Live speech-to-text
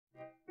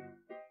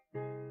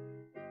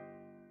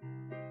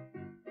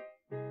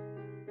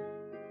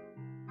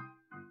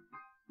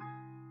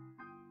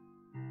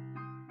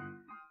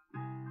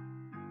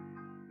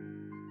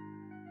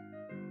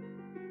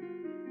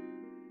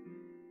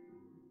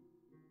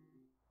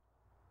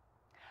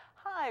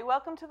Hi,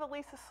 welcome to the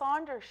Lisa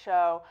Saunders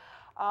Show.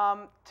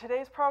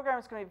 Today's program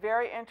is going to be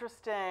very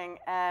interesting,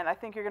 and I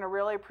think you're going to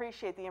really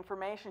appreciate the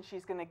information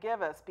she's going to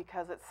give us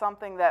because it's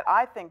something that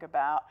I think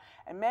about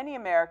and many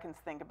Americans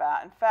think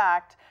about. In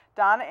fact,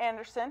 Donna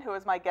Anderson, who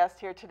is my guest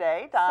here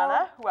today.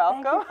 Donna,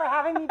 welcome. Thank you for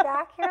having me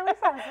back here, Lisa.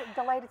 I'm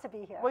delighted to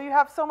be here. Well, you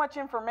have so much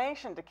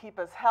information to keep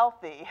us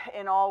healthy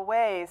in all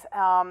ways.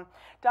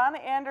 Donna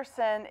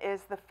Anderson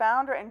is the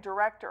founder and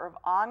director of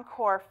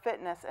EnCORE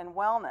Fitness and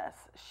Wellness.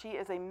 She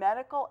is a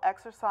medical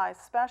exercise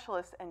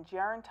specialist and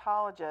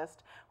gerontologist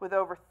with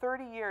over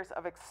 30 years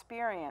of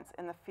experience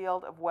in the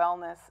field of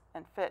wellness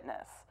and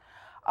fitness.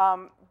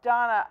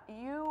 Donna,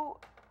 you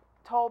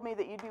told me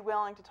that you'd be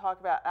willing to talk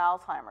about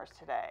Alzheimer's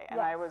today, and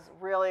yes. I was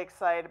really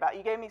excited about it.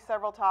 You gave me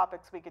several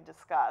topics we could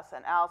discuss,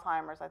 and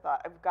Alzheimer's, I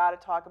thought, I've got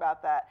to talk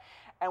about that.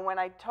 And when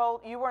I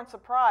told you, weren't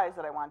surprised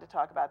that I wanted to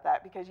talk about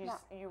that because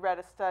you read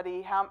a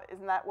study.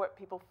 Isn't that what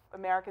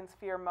Americans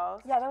fear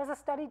most? Yeah, there was a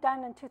study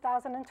done in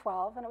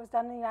 2012, and it was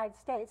done in the United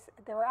States.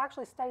 There were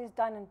actually studies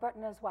done in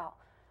Britain as well.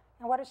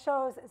 And what it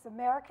shows is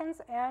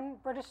Americans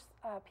and British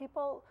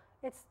people,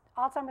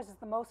 Alzheimer's is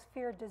the most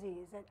feared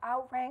disease. It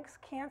outranks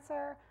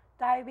cancer,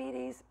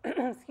 diabetes,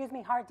 excuse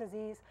me, heart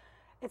disease.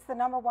 It's the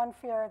 #1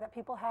 fear that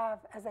people have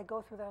as they go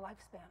through their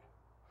lifespan.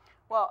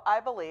 Well, I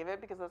believe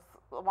it because it's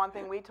one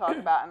thing we talk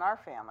about in our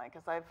family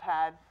because I've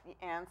had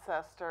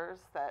ancestors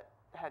that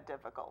had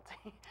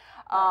difficulty.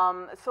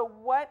 Right. So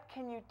what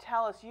can you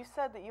tell us? You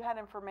said that you had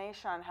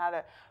information on how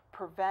to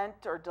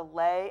prevent or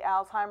delay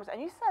Alzheimer's,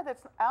 and you said that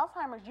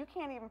Alzheimer's, you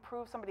can't even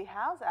prove somebody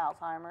has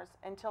Alzheimer's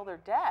until they're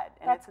dead,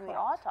 and That's it's in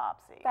correct. the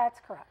autopsy. That's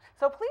correct.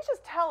 So please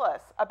just tell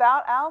us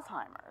about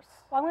Alzheimer's.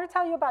 Well, I'm going to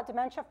tell you about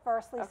dementia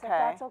first, Lisa, if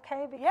that's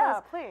okay. Because, yeah,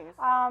 please.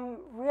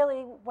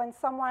 Really, when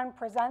someone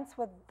presents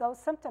with those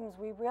symptoms,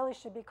 we really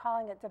should be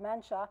calling it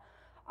dementia.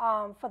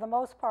 For the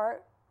most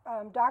part,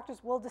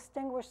 doctors will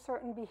distinguish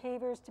certain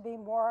behaviors to be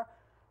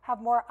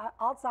have more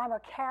Alzheimer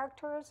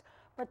characters.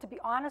 But to be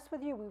honest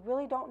with you, we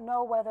really don't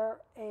know whether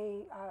a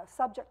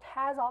subject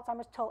has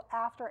Alzheimer's till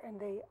after and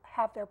they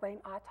have their brain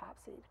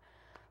autopsied.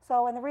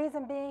 So, and the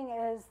reason being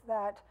is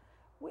that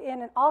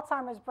in an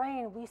Alzheimer's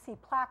brain, we see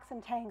plaques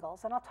and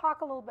tangles. And I'll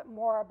talk a little bit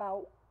more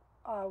about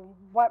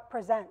what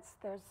presents.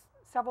 There's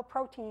several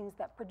proteins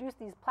that produce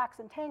these plaques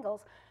and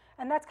tangles,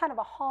 and that's kind of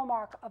a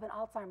hallmark of an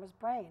Alzheimer's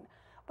brain.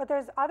 But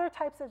there's other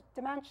types of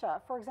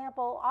dementia. For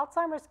example,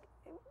 Alzheimer's,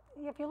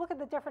 if you look at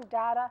the different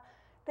data,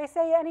 they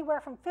say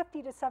anywhere from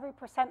 50 to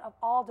 70% of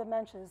all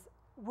dementias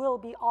will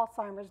be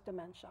Alzheimer's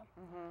dementia.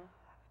 Mm-hmm.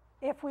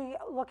 If we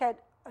look at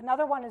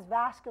another one is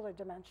vascular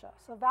dementia.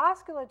 So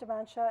vascular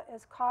dementia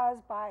is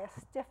caused by a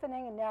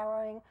stiffening and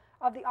narrowing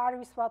of the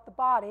arteries throughout the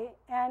body,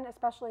 and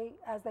especially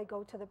as they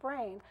go to the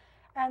brain.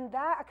 And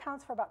that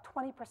accounts for about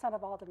 20%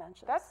 of all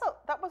dementias.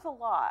 That was a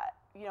lot.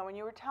 You know, when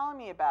you were telling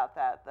me about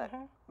that,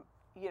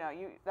 you know,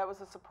 that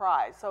was a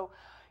surprise. So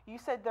you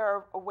said there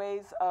are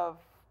ways of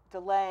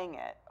delaying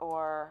it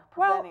or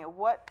preventing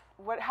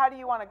it. How do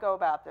you want to go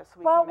about this?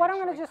 Well, what I'm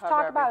going to just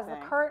talk about is the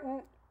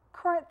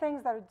current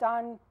things that are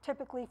done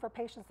typically for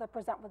patients that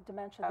present with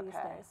dementia these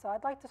days. So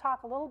I'd like to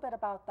talk a little bit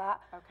about that,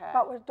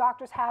 about what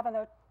doctors have in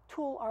their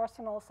tool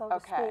arsenal, so to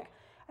speak.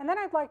 And then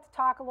I'd like to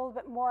talk a little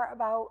bit more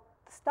about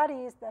the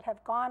studies that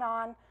have gone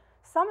on,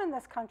 some in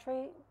this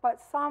country,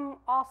 but some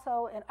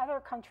also in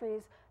other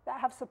countries that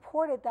have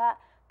supported that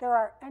there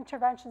are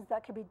interventions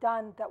that can be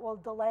done that will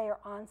delay or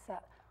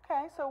onset.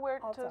 Okay, so go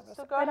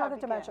ahead and other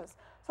dementias.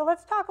 So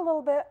let's talk a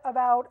little bit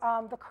about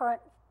the current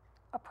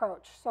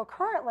approach. So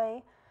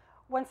currently,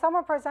 when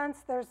someone presents,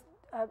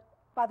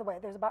 by the way,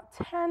 there's about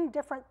 10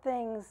 different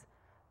things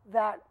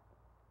that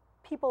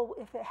people,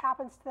 if it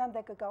happens to them,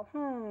 they could go,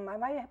 I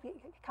might be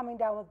coming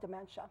down with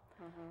dementia.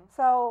 Mm-hmm.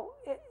 So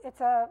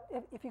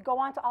if you go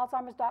on to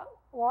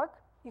alzheimers.org,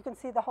 you can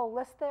see the whole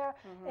list there.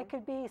 Mm-hmm. It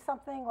could be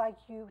something like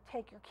you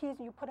take your keys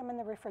and you put them in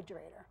the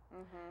refrigerator.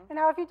 Mm-hmm. And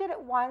now if you did it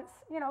once,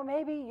 you know,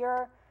 maybe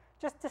you're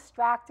just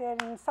distracted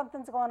and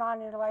something's going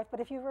on in your life, but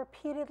if you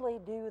repeatedly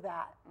do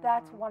that,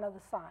 that's one of the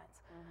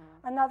signs.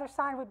 Mm-hmm. Another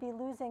sign would be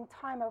losing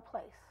time or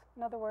place.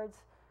 In other words,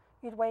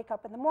 you'd wake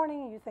up in the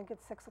morning and you think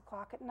it's 6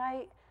 o'clock at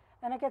night,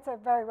 and it gets a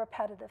very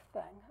repetitive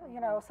thing. Mm-hmm. You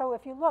know, so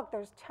if you look,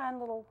 there's 10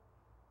 little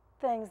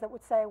things that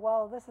would say,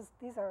 well,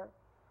 these are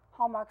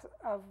hallmarks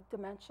of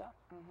dementia.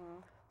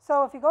 Mm-hmm.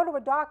 So if you go to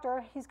a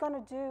doctor, he's going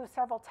to do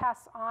several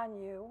tests on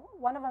you.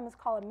 One of them is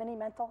called a mini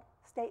mental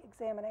state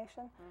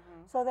examination.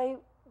 Mm-hmm. So they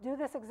do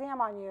this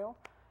exam on you,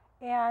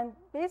 and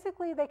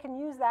basically they can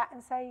use that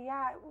and say,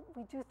 yeah,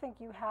 we do think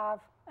you have,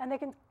 and they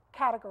can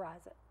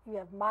categorize it. You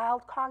have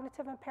mild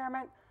cognitive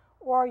impairment,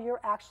 or you're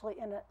actually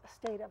in a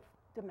state of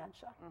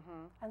dementia.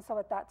 Mm-hmm. And so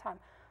at that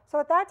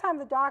time,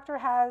 the doctor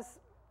has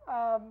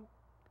a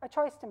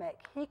choice to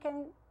make. He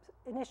can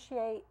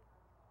initiate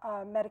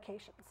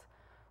medications.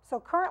 So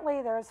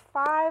currently there's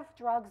 5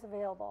 drugs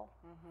available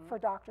for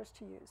doctors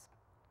to use.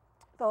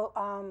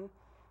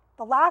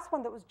 The last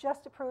one that was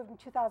just approved in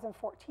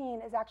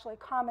 2014 is actually a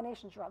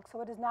combination drug,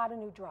 so it is not a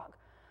new drug.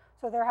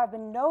 So there have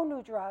been no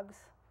new drugs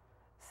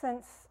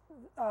since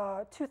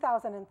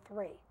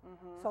 2003.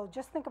 So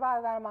just think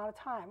about that amount of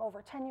time.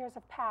 Over 10 years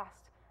have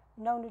passed,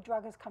 no new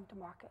drug has come to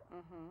market.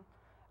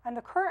 And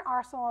the current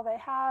arsenal they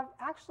have,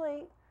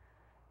 actually,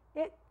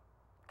 it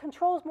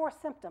controls more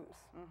symptoms.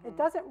 It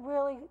doesn't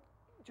really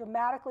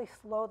dramatically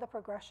slow the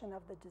progression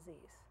of the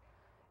disease.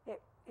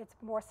 It's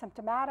more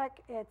symptomatic.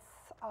 It's,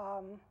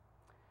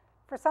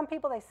 for some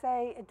people they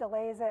say it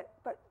delays it,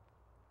 but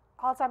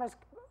Alzheimer's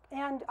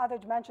and other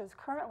dementias,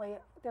 currently,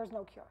 there's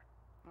no cure.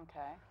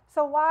 Okay.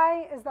 So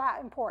why is that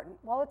important?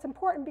 Well, it's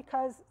important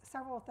because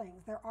several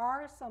things. There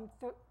are some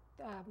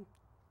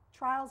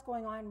trials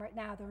going on right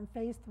now. They're in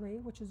phase 3,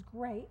 which is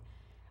great.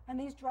 And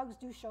these drugs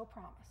do show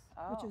promise,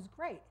 which is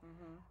great.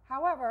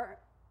 However,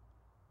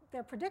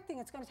 they're predicting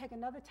it's going to take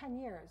another 10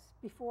 years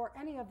before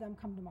any of them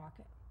come to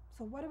market.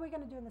 So what are we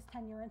going to do in this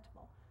 10-year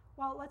interval?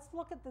 Well, let's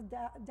look at the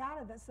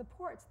data that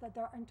supports that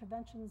there are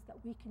interventions that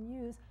we can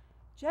use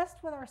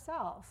just with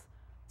ourselves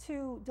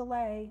to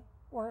delay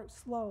or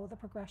slow the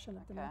progression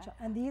of dementia.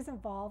 And these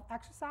involve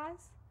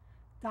exercise,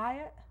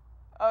 diet.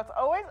 Oh, it's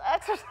always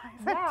exercise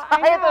and Yeah,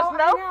 diet. There's no I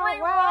know.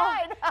 free Well,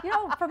 ride. You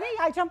know, for me,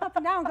 I jump up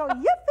and down and go,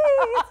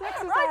 yippee, it's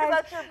exercise. Right, 'cause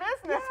that's your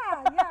business.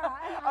 Yeah.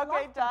 And I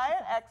Okay, love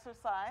diet, exercise.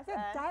 exercise,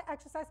 Yeah, and diet,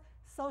 exercise,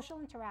 social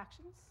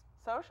interactions,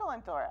 social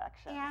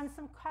interactions. and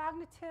some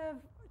cognitive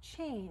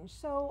change.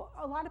 So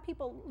a lot of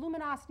people,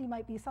 luminosity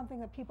might be something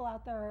that people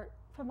out there are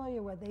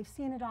familiar with. They've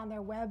seen it on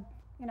their web,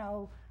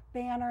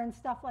 banner and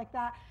stuff like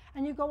that.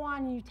 And you go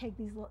on and you take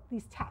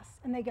these tests,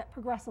 and they get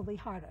progressively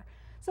harder.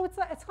 So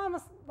it's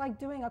almost like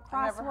doing a crossword.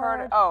 I've never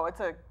heard of, oh, it's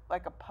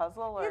like a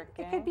puzzle or a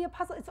game? It could be a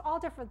puzzle. It's all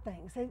different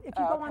things. If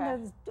you go on,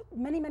 there's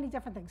many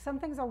different things. Some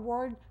things are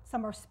word,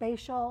 some are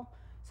spatial.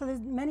 So there's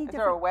many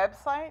different. Is there a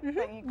website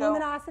that you go?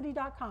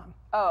 Luminosity.com.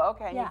 Oh,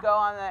 okay. And Yeah. you go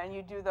on there and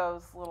you do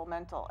those little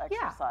mental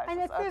exercises. Yeah, and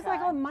there's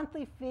like a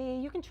monthly fee.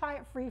 You can try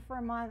it free for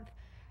a month.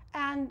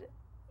 And,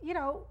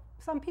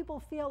 some people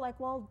feel like,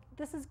 well,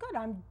 this is good.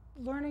 I'm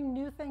learning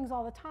new things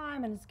all the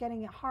time, and it's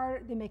getting it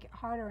harder. They make it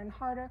harder and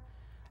harder.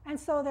 And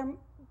so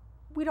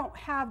we don't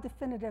have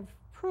definitive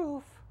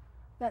proof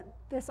that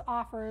this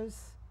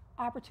offers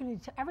opportunity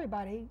to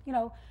everybody.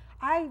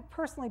 I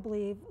personally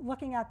believe,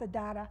 looking at the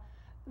data,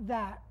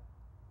 that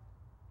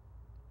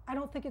I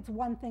don't think it's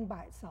one thing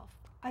by itself.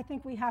 I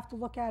think we have to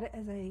look at it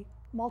as a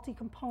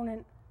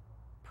multi-component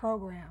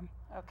program.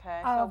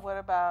 Okay, so what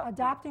about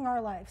adapting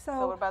our life?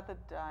 So what about the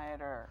diet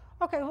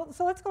Okay, well,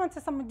 so let's go into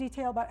some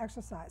detail about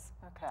exercise.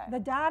 Okay. The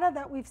data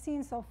that we've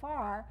seen so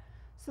far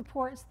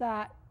supports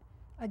that,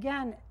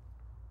 again,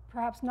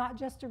 perhaps not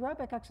just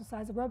aerobic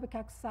exercise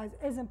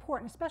is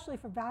important, especially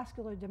for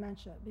vascular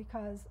dementia,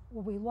 because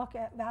when we look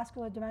at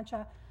vascular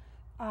dementia,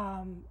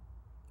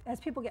 as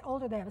people get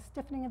older, they have a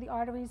stiffening of the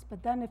arteries,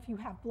 but then if you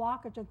have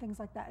blockage and things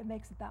like that, it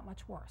makes it that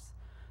much worse.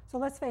 So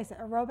let's face it,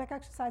 aerobic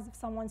exercise, if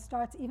someone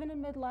starts even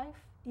in midlife,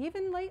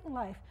 even late in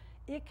life,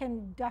 it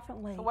can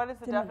definitely So what is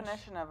the diminish.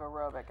 definition of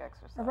aerobic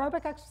exercise?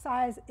 Aerobic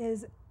exercise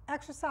is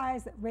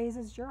exercise that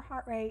raises your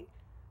heart rate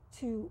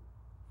to,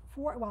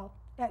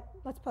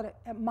 let's put it,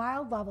 at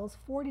mild levels,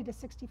 40 to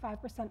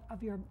 65%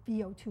 of your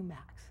VO2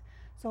 max.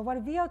 So what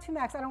a VO2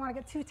 max, I don't want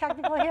to get too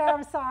technical here,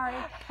 I'm sorry,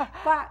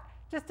 but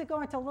just to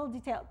go into a little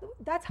detail,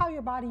 that's how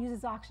your body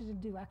uses oxygen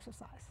to do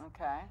exercise.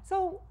 Okay.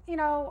 So,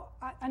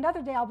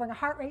 another day I'll bring a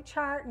heart rate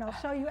chart and I'll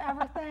show you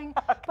everything.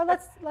 But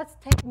let's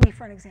take me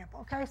for an example,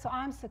 okay? So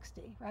I'm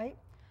 60, right?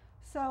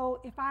 So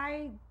if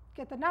I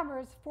get the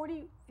numbers,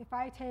 if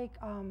I take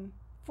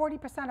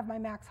 40% of my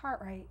max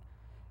heart rate,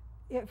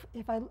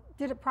 if I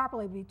did it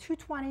properly, it would be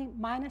 220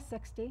 minus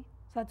 60,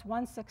 so that's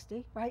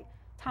 160, right?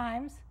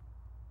 Times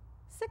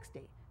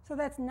 60. So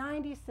that's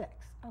 96,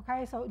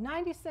 okay? So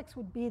 96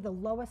 would be the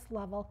lowest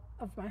level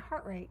of my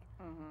heart rate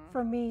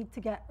for me to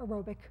get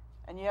aerobic.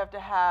 And you have to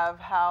have,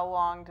 how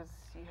long does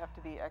you have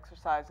to be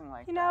exercising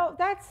like that?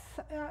 That's,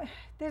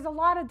 there's a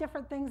lot of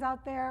different things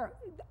out there.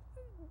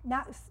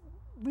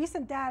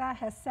 Recent data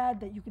has said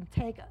that you can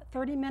take a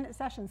 30-minute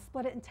session,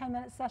 split it in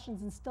 10-minute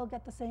sessions, and still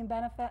get the same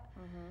benefit.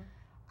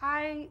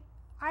 I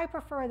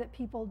prefer that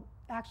people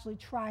actually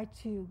try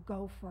to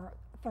go for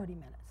 30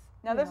 minutes.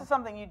 Now, this is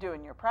something you do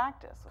in your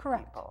practice with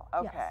Correct. people.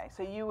 Okay, Yes.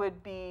 so you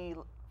would be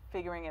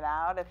figuring it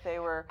out if they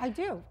were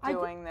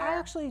doing their... I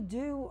actually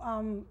do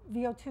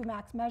VO2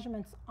 max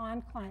measurements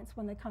on clients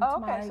when they come to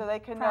my okay, so they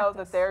can practice.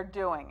 know that they're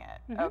doing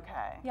it.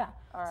 Okay. Yeah.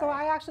 All So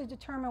right. I actually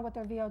determine what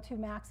their VO2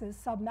 max is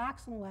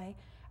submaximally,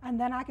 and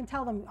then I can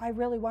tell them, I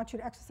really want you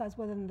to exercise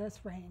within this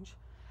range.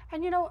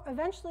 And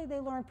eventually they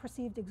learn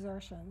perceived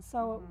exertion.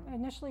 So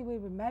initially we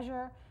would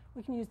measure,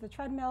 we can use the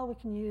treadmill, we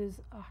can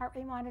use a heart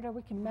rate monitor,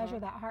 we can measure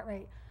that heart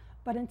rate.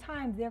 But in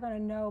time, they're going to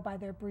know by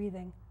their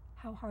breathing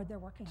how hard they're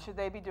working. Should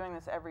they be doing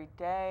this every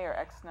day or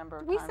X number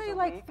of We times say a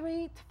like week?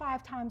 3 to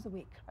 5 times a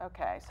week.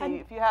 Okay, so And-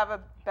 if you have a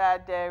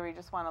bad day where you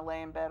just want to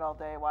lay in bed all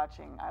day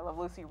watching I Love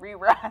Lucy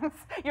reruns,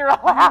 you're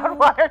allowed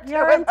one or two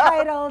You're of those.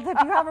 entitled.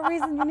 If you have a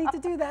reason you need to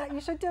do that, you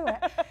should do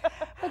it.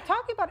 But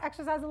talking about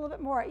exercise a little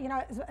bit more,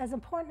 as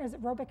important as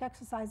aerobic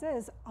exercise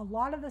is, a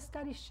lot of the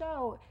studies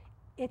show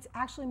it's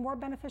actually more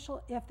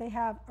beneficial if they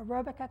have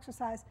aerobic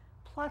exercise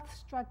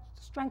plus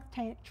strength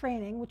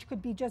training, which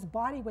could be just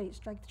body weight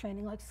strength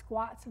training like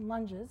squats and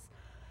lunges.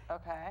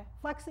 Okay.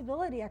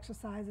 Flexibility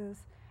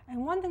exercises.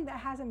 And one thing that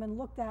hasn't been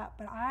looked at,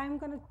 but I'm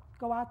going to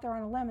go out there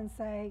on a limb and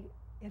say,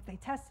 if they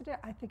tested it,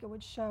 I think it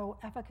would show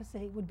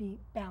efficacy, would be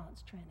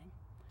balance training.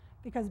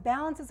 Because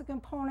balance is a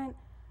component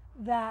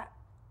that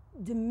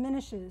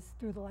diminishes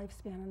through the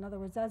lifespan. In other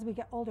words, as we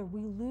get older,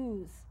 we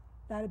lose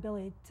that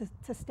ability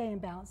to stay in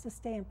balance, to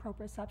stay in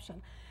proprioception.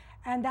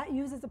 And that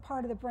uses a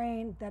part of the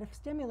brain that, if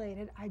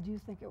stimulated, I do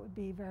think it would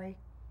be very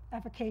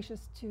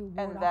efficacious to ward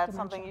off And that's dementia.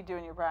 something you do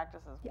in your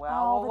practice as well?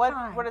 All the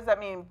time. What does that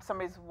mean?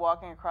 Somebody's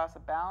walking across a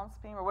balance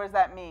beam? Or what does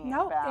that mean,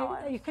 No,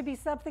 balance? it could be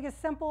something as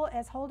simple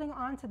as holding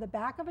on to the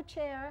back of a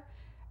chair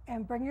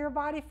and bringing your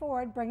body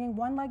forward, bringing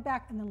one leg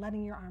back, and then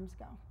letting your arms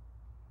go.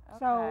 Okay.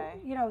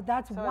 So, you know,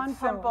 that's so one it's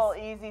simple, pose.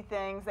 easy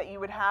things that you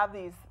would have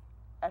these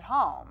at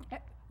home.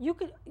 You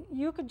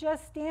could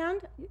just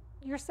stand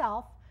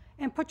yourself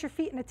and put your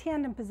feet in a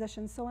tandem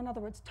position, so in other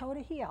words, toe to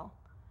heel,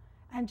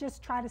 and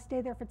just try to stay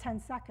there for 10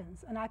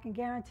 seconds. And I can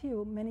guarantee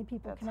you many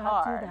people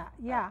cannot do that.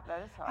 Yeah,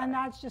 that is hard. And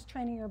that's just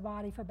training your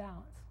body for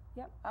balance.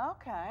 Yep.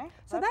 Okay.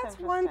 So that's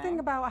one thing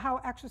about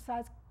how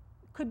exercise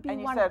could be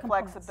one of the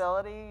components. And you said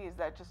flexibility, is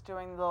that just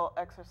doing little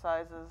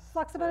exercises?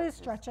 Flexibility is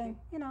stretching,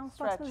 you know,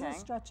 flexibility is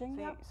Stretching.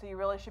 stretching, So you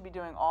really should be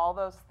doing all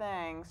those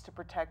things to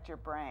protect your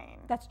brain.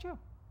 That's true.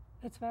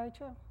 It's very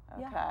true.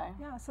 Okay.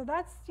 Yeah, so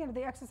that's, you know,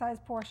 the exercise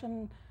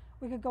portion.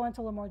 We could go into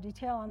a little more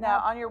detail on that. Now,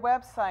 on your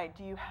website,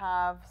 do you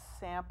have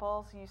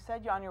samples? You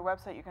said on your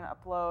website you can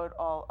upload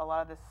a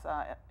lot of this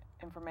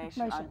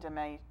information on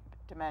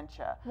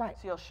dementia. Right.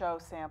 So you'll show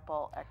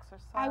sample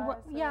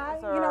exercises? Yeah,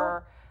 you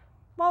know,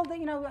 well,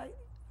 you know,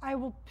 I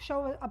will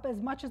show up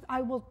as much as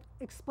I will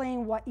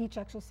explain what each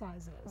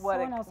exercise is. What,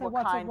 so, and I'll say what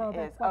what's kind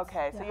aerobic, is?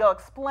 Okay, so yeah. you'll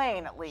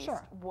explain at least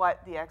Sure. what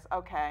the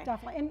okay.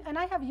 Definitely, and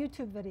I have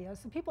YouTube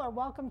videos, so people are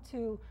welcome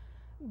to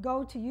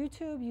go to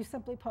YouTube. You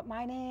simply put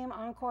my name,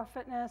 EnCORE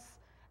Fitness,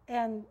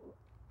 and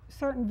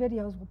certain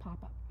videos will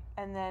pop up.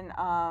 And then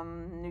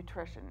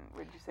nutrition,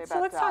 what did you say about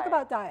So let's diet? talk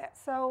about diet.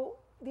 So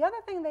the other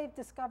thing they've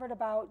discovered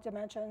about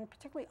dementia, and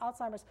particularly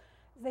Alzheimer's, is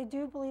they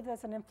do believe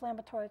there's an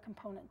inflammatory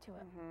component to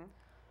it. Mm-hmm.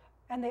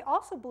 And they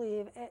also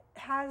believe it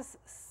has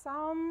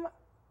some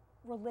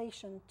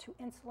relation to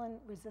insulin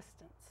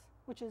resistance,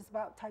 which is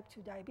about type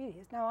 2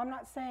 diabetes. Now, I'm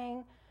not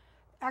saying,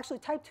 actually,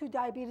 type 2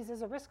 diabetes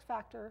is a risk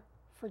factor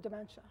for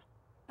dementia,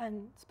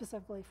 and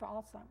specifically for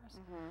Alzheimer's.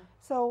 Mm-hmm.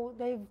 So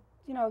they've,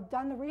 you know,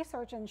 done the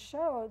research and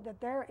showed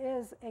that there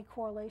is a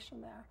correlation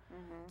there.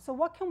 Mm-hmm. So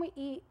what can we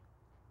eat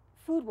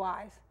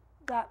food-wise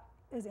that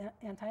is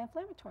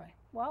anti-inflammatory?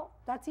 Well,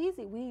 that's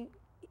easy. We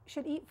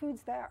should eat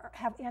foods that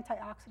have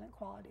antioxidant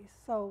qualities.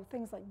 So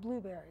things like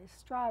blueberries,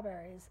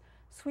 strawberries,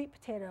 sweet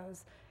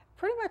potatoes,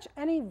 pretty much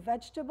any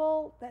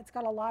vegetable that's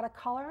got a lot of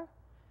color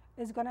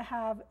is going to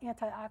have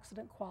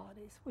antioxidant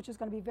qualities, which is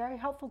going to be very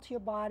helpful to your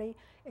body.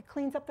 It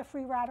cleans up the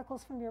free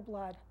radicals from your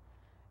blood.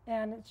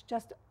 And it's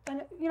just,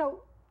 and you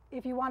know,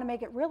 if you want to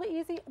make it really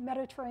easy,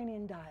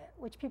 Mediterranean diet,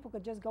 which people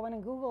could just go in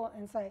and Google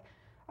and say,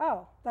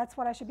 oh, that's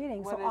what I should be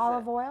eating. What so is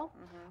olive it? oil.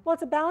 Mm-hmm. Well,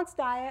 it's a balanced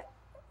diet,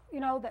 you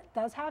know, that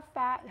does have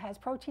fat, it has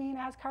protein, it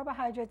has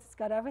carbohydrates, it's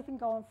got everything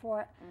going for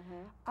it.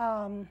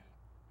 Mm-hmm.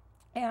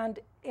 And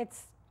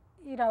it's,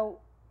 you know,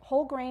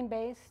 whole grain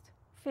based,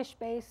 fish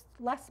based,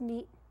 less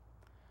meat,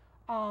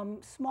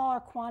 smaller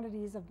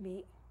quantities of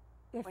meat.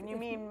 When you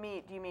mean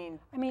meat, do you mean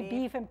I mean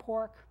beef and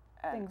pork,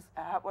 things.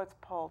 What's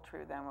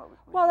poultry then? What would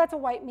Well, that's a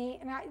white meat,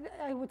 and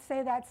I would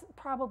say that's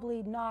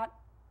probably not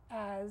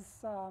as,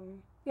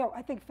 you know,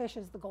 I think fish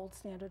is the gold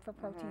standard for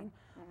protein,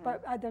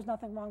 but there's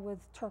nothing wrong with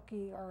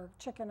turkey or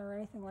chicken or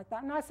anything like that.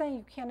 I'm not saying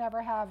you can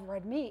never have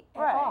red meat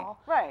at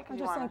all. Right, I'm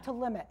just saying to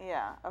limit.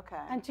 Yeah, okay.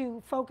 And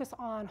to focus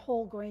on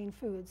whole grain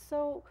foods.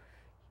 So,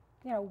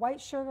 you know, white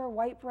sugar,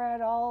 white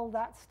bread, all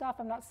that stuff,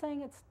 I'm not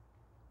saying it's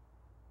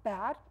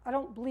bad. I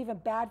don't believe in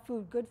bad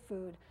food, good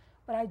food,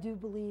 but I do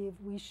believe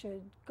we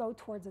should go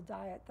towards a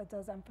diet that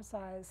does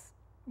emphasize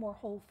more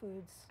whole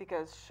foods.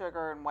 Because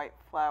sugar and white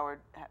flour,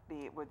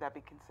 would that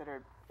be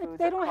considered foods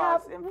They that don't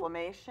cause have-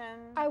 inflammation?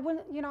 I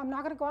wouldn't, you know, I'm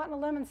not going to go out on a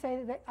limb and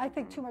say that I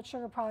think too much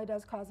sugar probably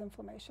does cause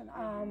inflammation.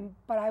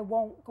 But I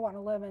won't go on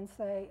a limb and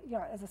say, you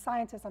know, as a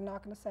scientist, I'm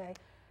not going to say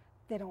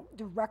they don't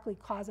directly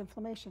cause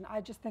inflammation. I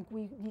just think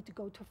we need to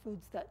go to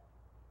foods that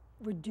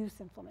reduce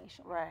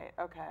inflammation. Right,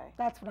 okay.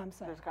 That's what I'm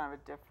saying. There's kind of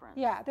a difference.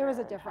 Yeah, there is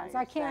a in how difference.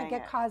 you're I can't saying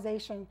get it.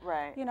 causation,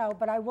 Right. you know,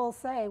 but I will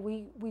say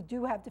we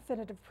do have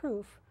definitive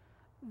proof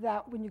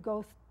that when you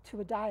go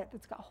to a diet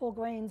that's got whole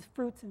grains,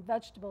 fruits and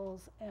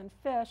vegetables and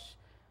fish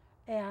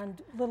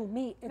and little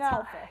meat, it's now,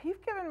 helpful.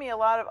 You've given me a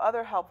lot of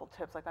other helpful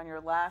tips, like on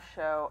your last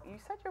show. You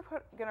said you're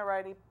going to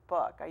write a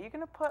book. Are you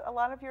going to put a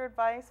lot of your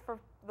advice for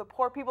the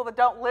poor people that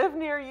don't live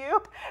near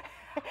you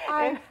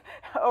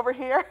over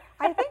here?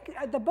 I think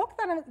the book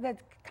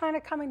that's kind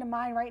of coming to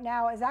mind right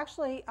now is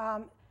actually,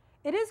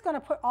 it is going to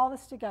put all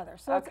this together.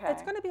 So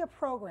it's going to be a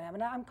program,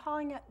 and I'm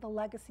calling it the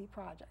Legacy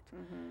Project.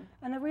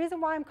 And the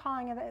reason why I'm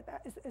calling it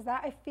is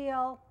that I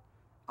feel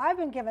I've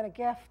been given a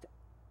gift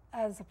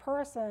as a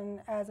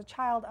person, as a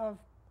child of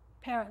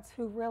parents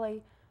who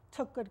really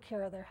took good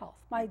care of their health.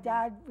 My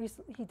dad,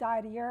 he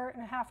died a year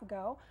and a half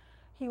ago.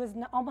 He was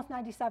almost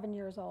 97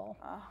 years old.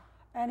 Oh.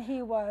 And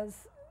he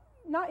wasn't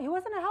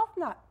a health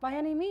nut by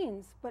any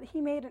means, but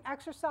he made an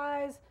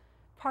exercise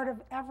part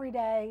of every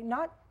day.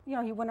 Not, he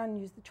went on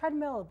and used the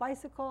treadmill, a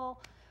bicycle.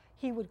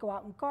 He would go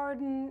out and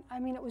garden. I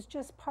mean, it was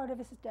just part of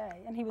his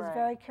day. And he was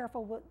very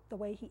careful with the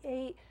way he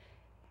ate.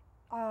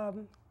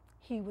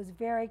 He was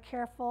very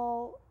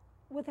careful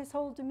with his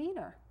whole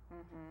demeanor.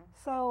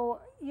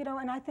 So,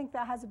 and I think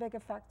that has a big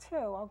effect too.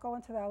 I'll go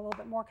into that a little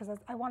bit more because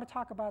I want to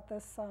talk about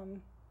this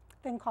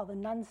thing called the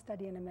Nun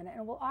study in a minute.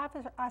 And we'll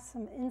offer us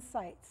some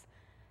insights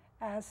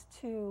as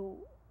to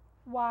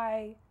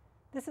why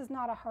this is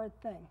not a hard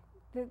thing.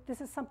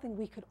 This is something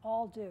we could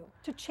all do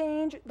to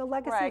change the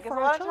legacy for our children. Right, because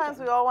a lot of times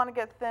we all want to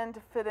get thin to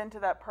fit into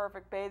that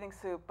perfect bathing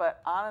suit,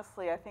 but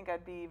honestly, I think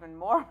I'd be even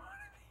more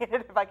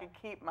motivated if I could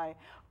keep my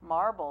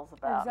marbles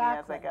about me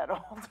as I get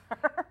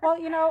older.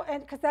 Well,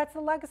 and because that's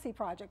the legacy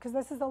project, because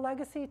this is the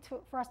legacy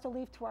for us to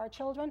leave to our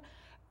children.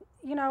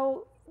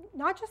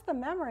 Not just the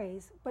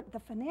memories, but the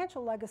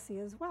financial legacy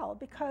as well,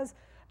 because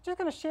I'm just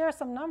going to share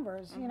some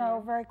numbers,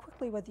 very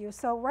quickly with you.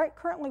 So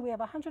currently we have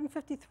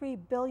 153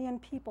 billion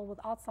people with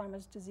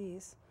Alzheimer's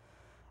disease,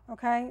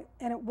 okay?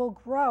 And it will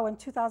grow in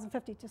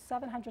 2050 to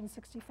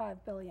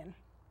 765 billion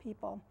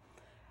people.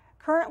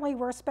 Currently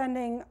we're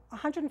spending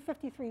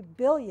 153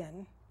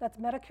 billion, that's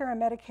Medicare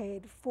and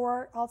Medicaid,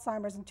 for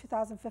Alzheimer's in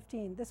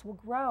 2015. This will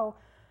grow,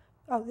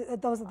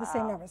 those are the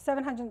same numbers,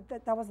 700,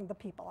 that wasn't the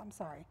people, I'm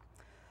sorry.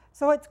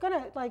 So it's going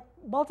to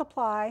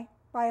multiply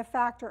by a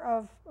factor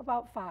of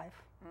about 5.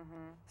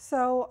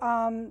 So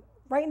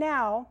right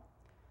now,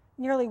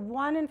 nearly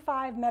 1 in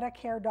 5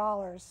 Medicare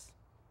dollars,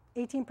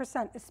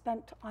 18%, is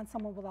spent on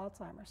someone with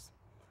Alzheimer's.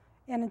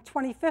 And in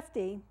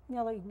 2050,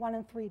 nearly 1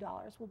 in 3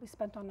 dollars will be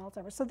spent on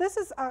Alzheimer's. So this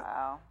is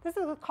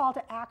a call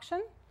to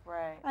action.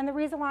 Right. And the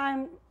reason why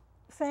I'm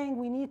saying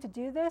we need to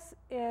do this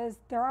is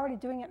they're already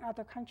doing it in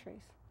other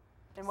countries.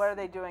 And what are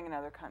they doing in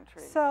other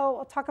countries? So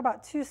I'll talk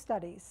about 2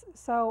 studies.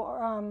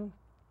 So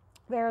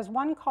there's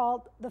one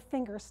called the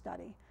Finger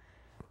Study.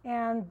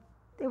 And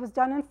it was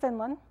done in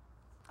Finland.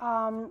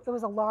 It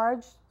was a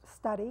large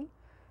study,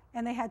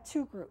 and they had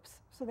 2 groups.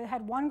 So they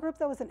had one group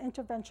that was an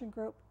intervention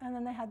group, and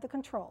then they had the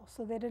control.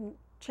 So they didn't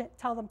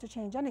tell them to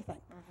change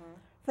anything.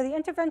 For the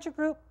intervention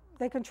group,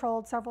 they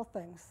controlled several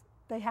things.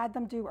 They had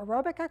them do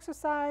aerobic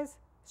exercise,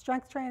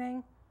 strength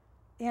training,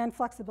 and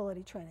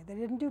flexibility training. They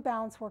didn't do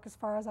balance work as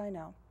far as I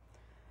know.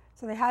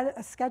 So they had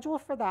a schedule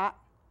for that.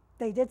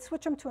 They did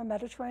switch them to a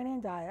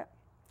Mediterranean diet.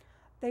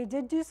 They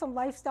did do some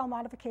lifestyle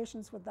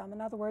modifications with them.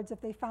 In other words,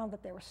 if they found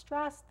that they were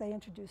stressed, they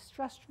introduced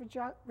stress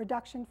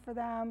reduction for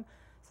them.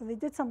 So they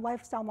did some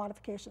lifestyle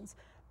modifications.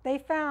 They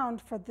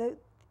found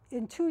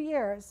in 2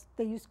 years,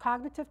 they used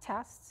cognitive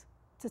tests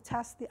to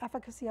test the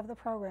efficacy of the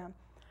program.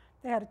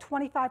 They had a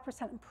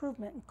 25%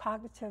 improvement in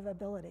cognitive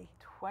ability.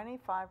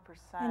 25%?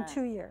 In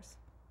 2 years.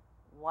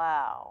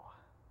 Wow.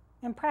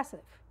 Impressive.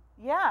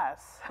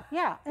 Yes.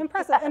 Yeah,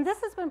 impressive. Yes. And this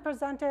has been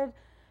presented,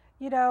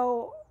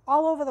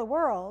 all over the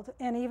world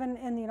and even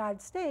in the United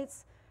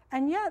States,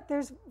 and yet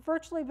there's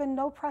virtually been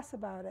no press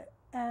about it.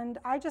 And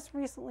I just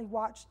recently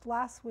watched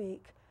last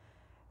week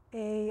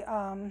a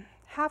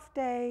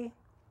half-day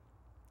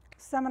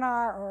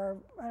seminar, or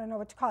I don't know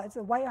what to call it. It's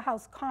a White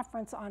House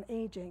conference on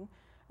aging,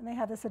 and they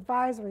had this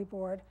advisory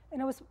board,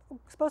 and it was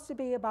supposed to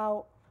be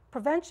about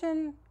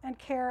prevention and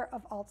care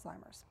of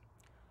Alzheimer's.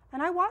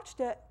 And I watched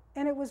it,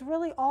 and it was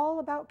really all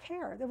about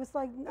care. There was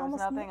there was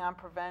nothing on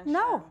prevention.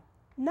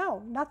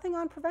 No, nothing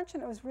on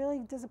prevention. It was really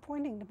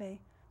disappointing to me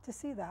to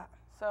see that.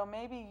 So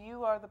maybe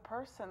you are the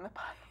person, the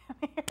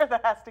pioneer,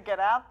 that has to get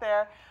out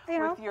there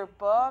with your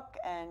book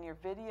and your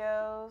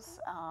videos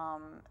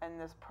and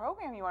this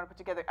program you want to put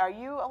together. Are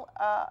you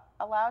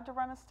allowed to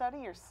run a study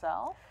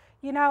yourself?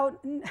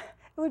 It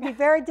would be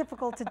very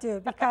difficult to do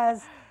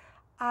because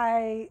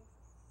I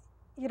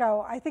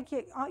think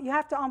you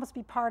have to almost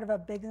be part of a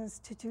big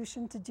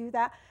institution to do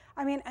that.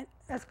 I mean,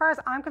 as far as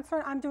I'm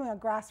concerned, I'm doing a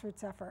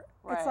grassroots effort.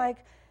 Right. It's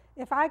like,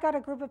 if I got a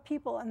group of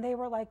people and they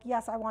were like,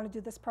 yes, I want to do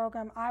this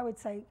program, I would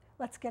say,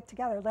 let's get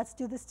together, let's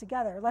do this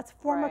together, let's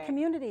form a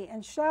community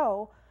and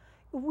show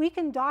we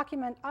can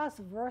document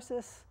us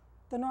versus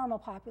the normal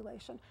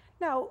population.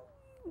 Now,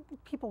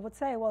 people would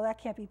say, well,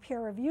 that can't be peer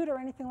reviewed or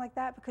anything like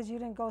that because you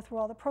didn't go through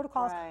all the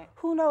protocols. Right.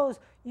 Who knows?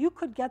 You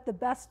could get the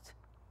best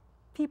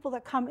people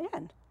that come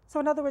in. So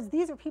in other words,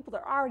 these are people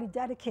that are already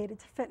dedicated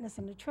to fitness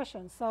and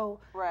nutrition. So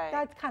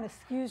that kind of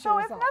skews your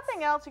results. So if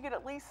nothing else, you could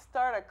at least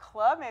start a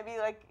club. Maybe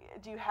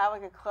do you have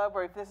a club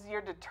where if this is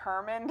you're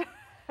determined?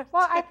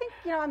 Well, I think,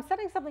 I'm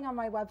setting something on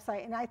my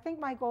website, and I think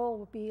my goal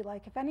would be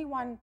if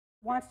anyone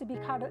wants to be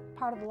part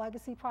of the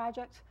Legacy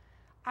Project,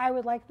 I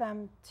would like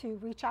them to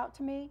reach out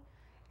to me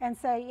and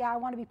say, yeah, I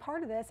want to be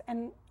part of this,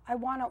 and I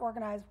want to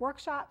organize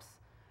workshops,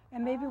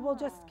 and maybe we'll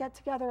just get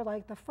together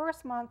the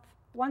first month,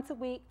 once a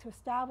week, to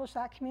establish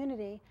that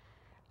community,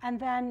 and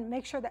then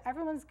make sure that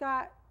everyone's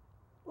got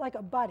like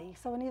a buddy.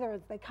 So in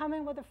either they come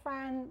in with a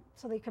friend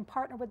so they can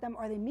partner with them,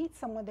 or they meet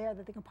someone there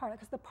that they can partner,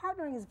 because the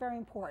partnering is very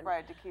important.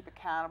 Right, to keep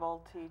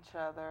accountable to each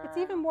other. It's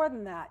even more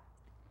than that.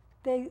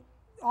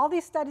 All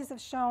these studies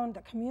have shown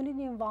that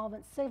community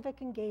involvement,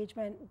 civic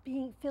engagement,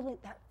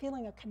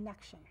 feeling a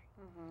connection.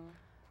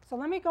 So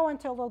let me go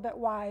into a little bit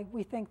why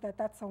we think that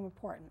that's so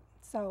important.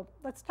 So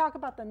let's talk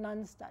about the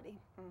nun study.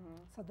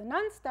 So the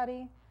nun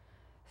study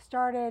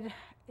started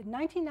in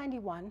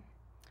 1991,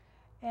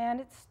 and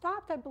it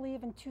stopped, I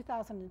believe, in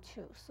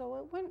 2002. So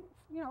it went,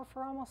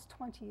 for almost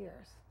 20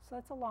 years. So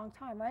that's a long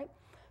time, right?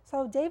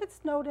 So David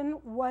Snowden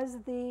was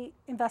the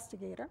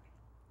investigator,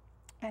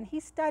 and he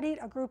studied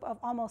a group of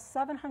almost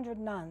 700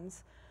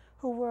 nuns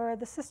who were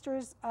the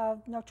Sisters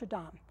of Notre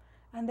Dame,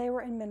 and they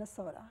were in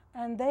Minnesota.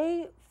 And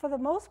they, for the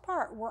most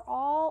part, were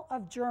all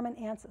of German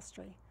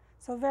ancestry.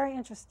 So very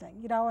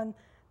interesting, and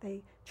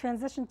they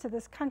transitioned to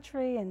this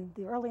country in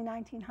the early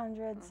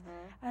 1900s.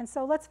 And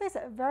so let's face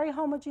it, a very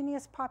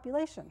homogeneous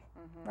population,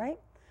 right?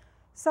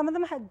 Some of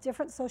them had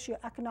different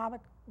socioeconomic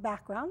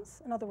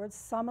backgrounds. In other words,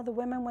 some of the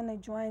women, when they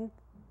joined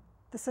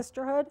the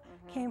sisterhood,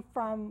 came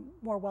from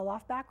more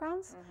well-off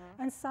backgrounds,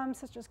 and some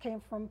sisters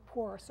came from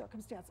poorer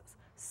circumstances.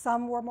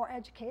 Some were more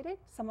educated,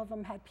 some of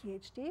them had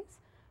PhDs,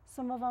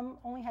 some of them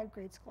only had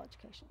grade school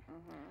education.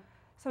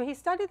 So he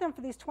studied them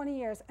for these 20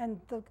 years, and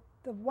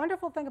the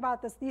wonderful thing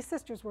about this, these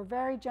sisters were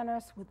very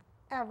generous with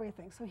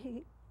everything. So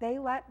they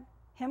let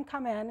him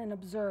come in and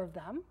observe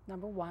them,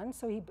 number one.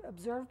 So he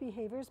observed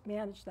behaviors,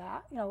 managed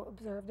that,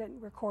 observed it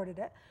and recorded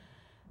it.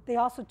 They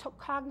also took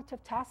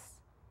cognitive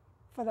tests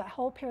for that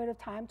whole period of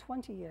time,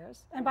 20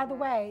 years. And by the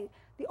way,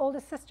 the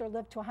oldest sister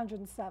lived to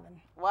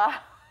 107. Wow.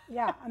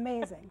 Yeah,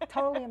 amazing,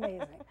 totally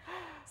amazing.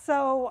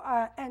 So,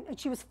 and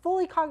she was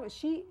fully cognitive.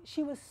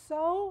 She was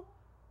so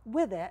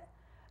with it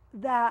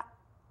that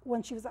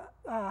when she was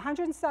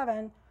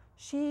 107,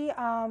 she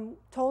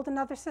told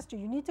another sister,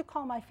 "You need to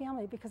call my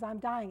family because I'm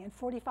dying." And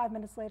 45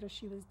 minutes later,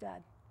 she was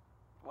dead.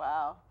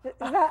 Wow.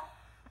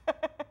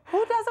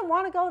 Who doesn't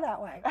want to go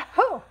that way?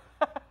 Who?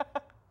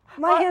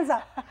 My hands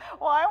up.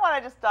 Well, I want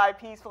to just die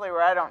peacefully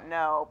where I don't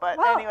know, but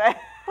anyway.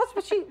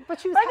 But she was.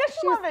 I guess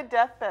she wanted a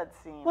deathbed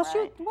scene. Well,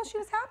 right? she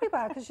was happy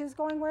about it because she was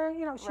going where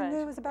she Right. knew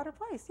it was a better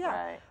place. Yeah.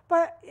 Right.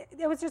 But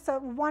it was just a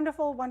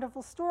wonderful,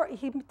 wonderful story.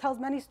 He tells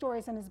many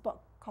stories in his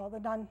book called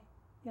the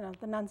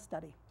Nun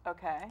Study.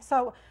 Okay.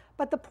 So,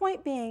 but the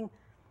point being,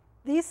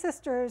 these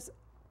sisters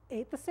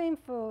ate the same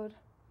food,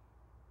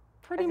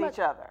 pretty much each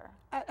other.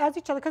 As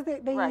each other, because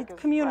they Right, eat 'cause-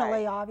 communally,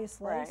 right,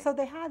 obviously. right. So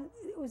they had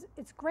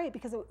it's great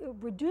because it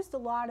reduced a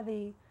lot of when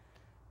we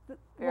do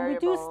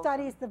Variables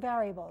studies, the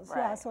variables.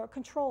 Yeah, Right. so it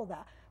controlled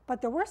that.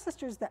 But there were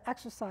sisters that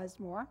exercised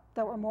more,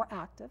 that were more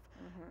active,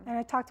 and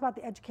I talked about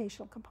the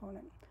educational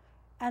component.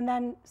 And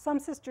then some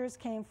sisters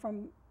came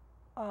from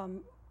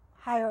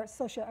higher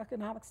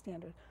socioeconomic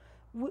standard.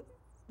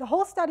 The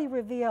whole study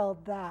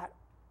revealed that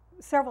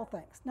several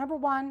things. Number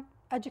one,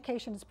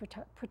 education is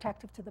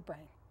protective to the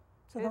brain.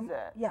 So Is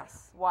it?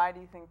 Yes. Why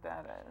do you think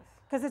that is?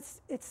 Because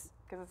it's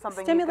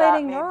something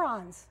stimulating you got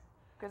neurons.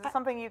 Because it's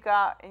something you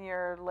got in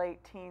your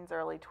late teens,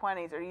 early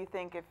 20s, or do you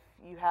think if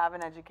you have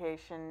an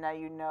education, now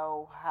you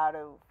know how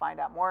to find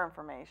out more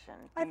information?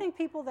 I think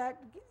people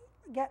that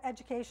get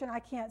education,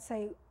 I can't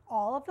say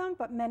all of them,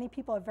 but many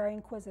people are very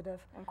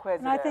inquisitive.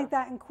 Inquisitive. And I think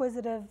that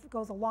inquisitive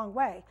goes a long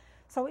way.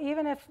 So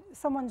even if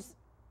someone's,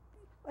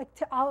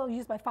 I'll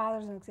use my father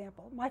as an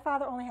example. My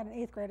father only had an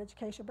 8th grade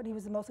education, but he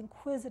was the most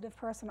inquisitive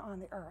person on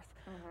the earth.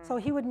 So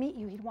he would meet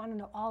you, he'd want to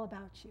know all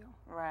about you.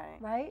 Right.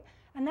 Right?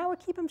 And that would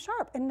keep him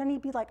sharp. And then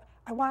he'd be like,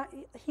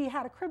 he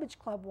had a cribbage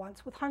club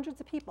once with hundreds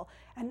of people.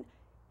 And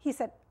he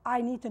said,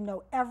 I need to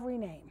know every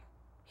name.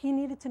 He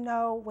needed to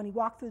know when he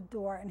walked through the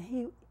door, and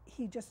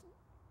he just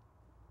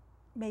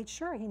made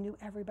sure he knew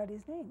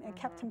everybody's name and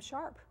kept him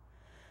sharp.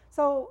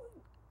 So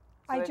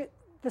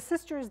the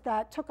sisters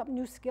that took up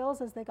new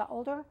skills as they got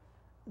older,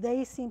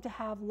 they seem to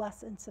have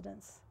less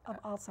incidence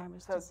of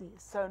Alzheimer's disease.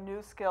 So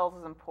new skills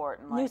is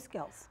important. New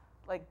skills.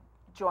 Like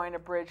join a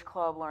bridge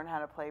club, learn how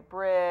to play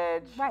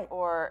bridge. Right.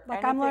 Or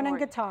like I'm learning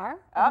guitar.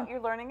 Oh, you're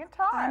learning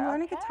guitar. I'm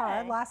learning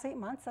guitar. Last 8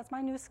 months. That's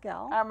my new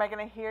skill. Am I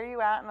going to hear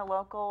you out in a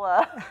local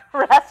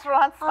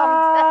restaurant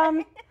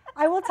someday?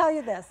 I will tell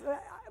you this.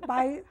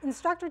 My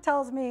instructor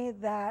tells me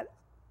that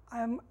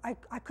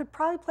I could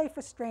probably play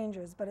for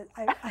strangers, but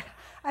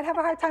I'd have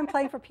a hard time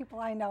playing for people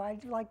I know.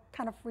 I'd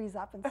kind of freeze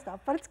up and stuff.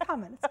 But it's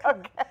coming. It's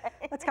coming. Okay.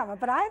 It's coming.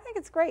 But I think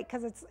it's great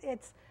because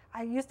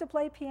I used to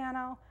play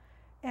piano,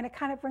 and it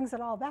kind of brings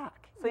it all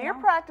back. So you're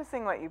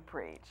practicing what you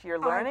preach. You're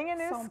learning a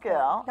new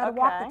skill. You got to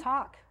walk the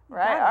talk.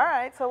 Right. All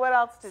right. So what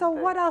else?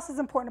 What else is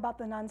important about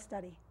the nun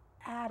study?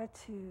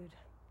 Attitude.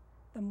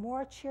 The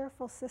more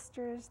cheerful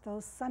sisters,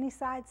 those sunny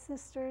side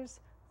sisters,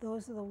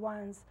 those are the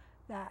ones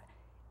that,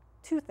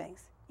 2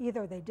 things.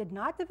 Either they did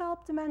not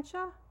develop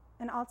dementia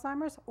and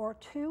Alzheimer's, or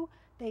 2,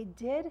 they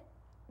did,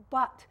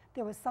 but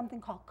there was something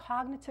called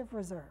cognitive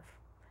reserve.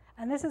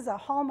 And this is a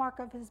hallmark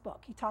of his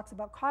book. He talks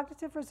about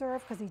cognitive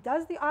reserve because he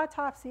does the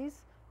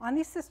autopsies on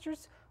these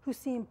sisters who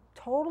seem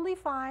totally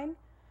fine.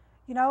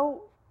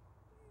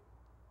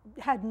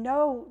 had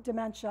no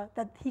dementia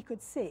that he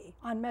could see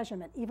on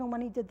measurement, even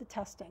when he did the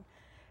testing.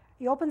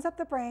 He opens up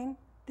the brain,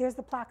 there's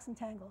the plaques and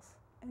tangles.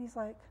 And he's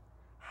like,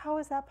 how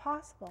is that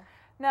possible?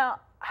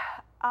 Now,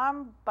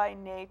 I'm by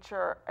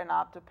nature an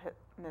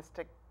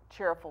optimistic,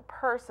 cheerful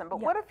person, but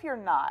what if you're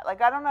not?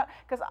 Like, I don't know,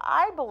 because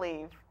I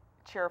believe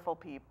cheerful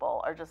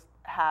people are just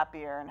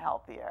happier and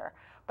healthier.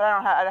 But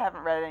I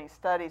haven't read any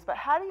studies. But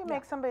how do you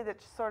make somebody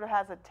that sort of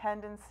has a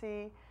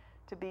tendency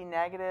to be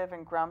negative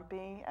and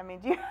grumpy? I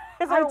mean,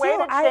 is there a way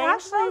to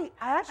change them?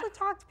 I actually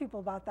talk to people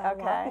about that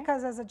a lot,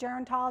 because as a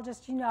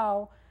gerontologist, you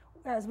know,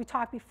 as we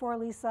talked before,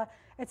 Lisa,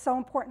 it's so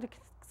important to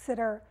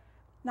consider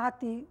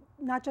not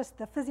just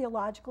the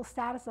physiological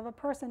status of a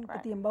person,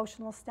 but the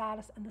emotional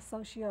status and the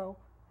socio.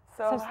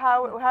 So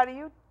how do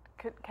you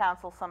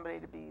counsel somebody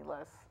to be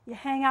less You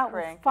hang out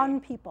cranky? with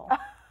fun people.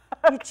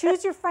 You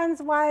choose your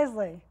friends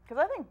wisely.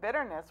 Because I think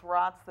bitterness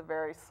rots the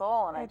very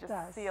soul, and I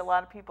just see a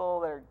lot of people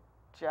that are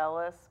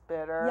jealous,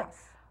 bitter.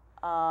 Yes.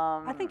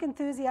 I think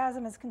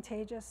enthusiasm is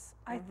contagious.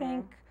 I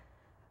think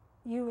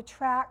you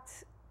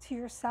attract to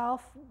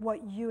yourself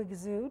what you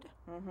exude.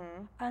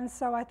 And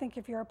so I think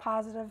if you're a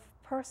positive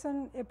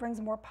person, it brings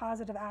more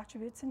positive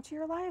attributes into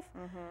your life.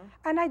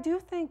 And I do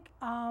think,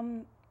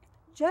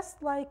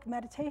 just like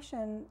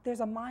meditation,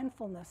 there's a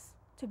mindfulness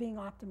to being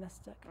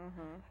optimistic.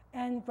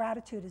 And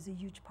gratitude is a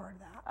huge part of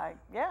that.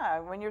 Yeah,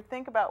 when you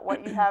think about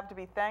what you have to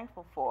be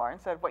thankful for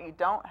instead of what you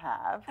don't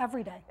have.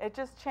 Every day. It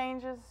just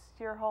changes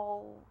your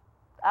whole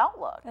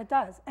outlook. It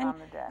does. On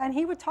the day. And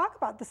he would talk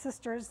about the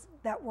sisters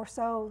that were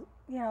so,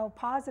 you know,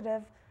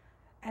 positive.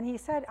 And he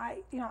said,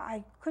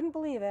 I couldn't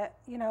believe it.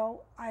 You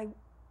know, I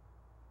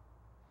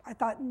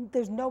thought,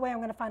 there's no way I'm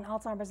going to find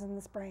Alzheimer's in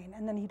this brain.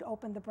 And then he'd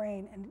open the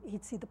brain and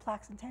he'd see the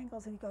plaques and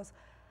tangles, and he goes,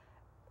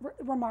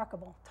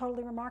 remarkable,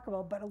 totally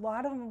remarkable. But a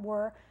lot of them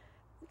were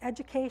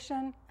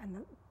education and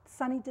the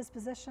sunny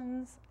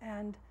dispositions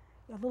and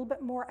a little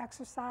bit more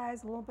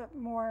exercise, a little bit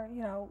more,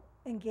 you know,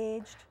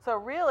 engaged. So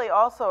really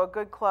also a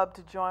good club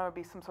to join would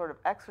be some sort of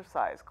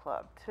exercise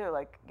club too,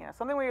 like, you know,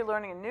 something where you're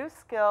learning a new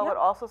skill, but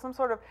also some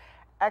sort of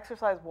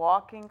exercise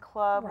walking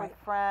club with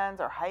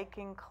friends, or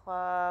hiking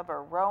club,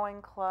 or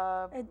rowing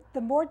club. The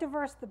more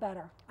diverse, the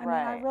better. I mean,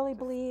 I really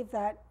believe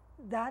that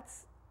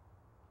that's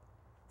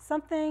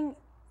something,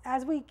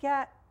 as we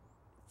get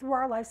through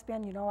our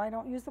lifespan, you know, I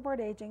don't use the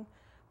word aging,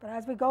 but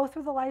as we go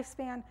through the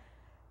lifespan,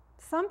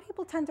 some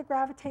people tend to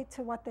gravitate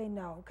to what they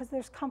know because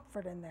there's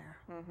comfort in there.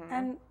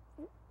 And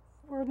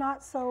we're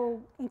not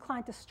so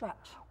inclined to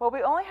stretch. Well,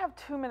 we only have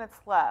 2 minutes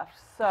left,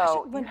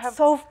 so it went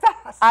so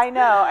fast. I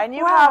know, and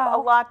you have a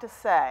lot to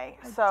say.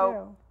 I So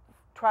do.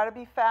 try to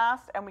be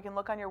fast, and we can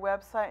look on your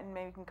website, and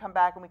maybe we can come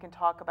back and we can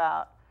talk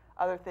about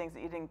other things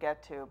that you didn't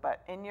get to.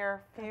 But in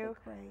your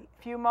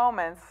few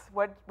moments,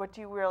 what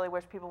do you really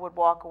wish people would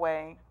walk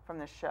away from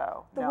this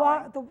show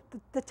knowing?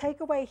 The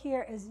takeaway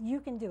here is you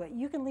can do it.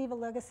 You can leave a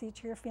legacy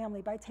to your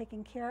family by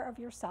taking care of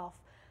yourself,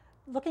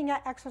 looking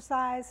at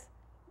exercise,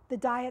 the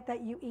diet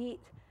that you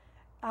eat,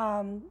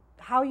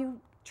 how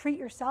you treat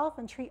yourself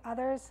and treat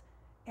others,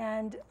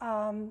 and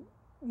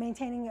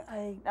maintaining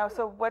a Now,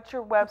 so what's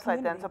your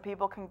website then, so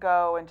people can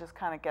go and just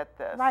kind of get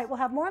this? Right, we'll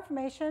have more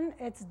information.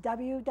 It's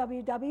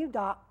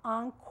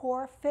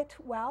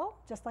www.EnCOREFitWell,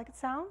 just like it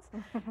sounds.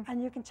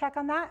 And you can check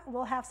on that.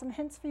 We'll have some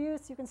hints for you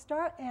so you can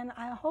start, and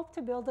I hope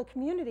to build a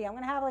community. I'm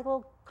going to have like a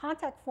little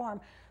contact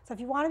form. So if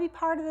you want to be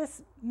part of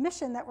this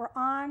mission that we're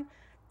on,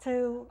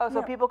 so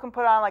people can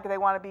put on, like, they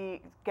want to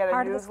get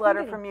a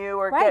newsletter from you,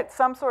 or get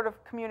some sort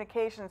of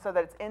communication so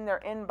that it's in their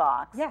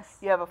inbox. Yes.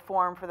 You have a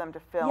form for them to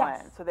fill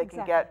in so they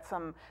can get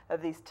some of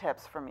these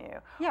tips from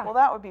you. Yeah. Well,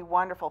 that would be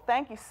wonderful.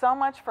 Thank you so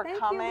much for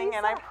coming,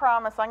 and I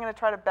promise I'm going to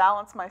try to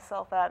balance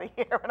myself out of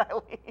here when I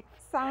leave.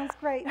 Sounds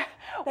great.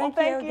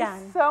 Thank you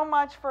so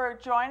much for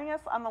joining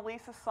us on the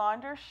Lisa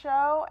Saunders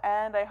Show,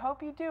 and I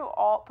hope you do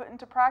put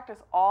into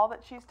practice all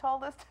that she's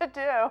told us to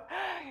do.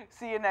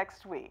 See you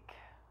next week.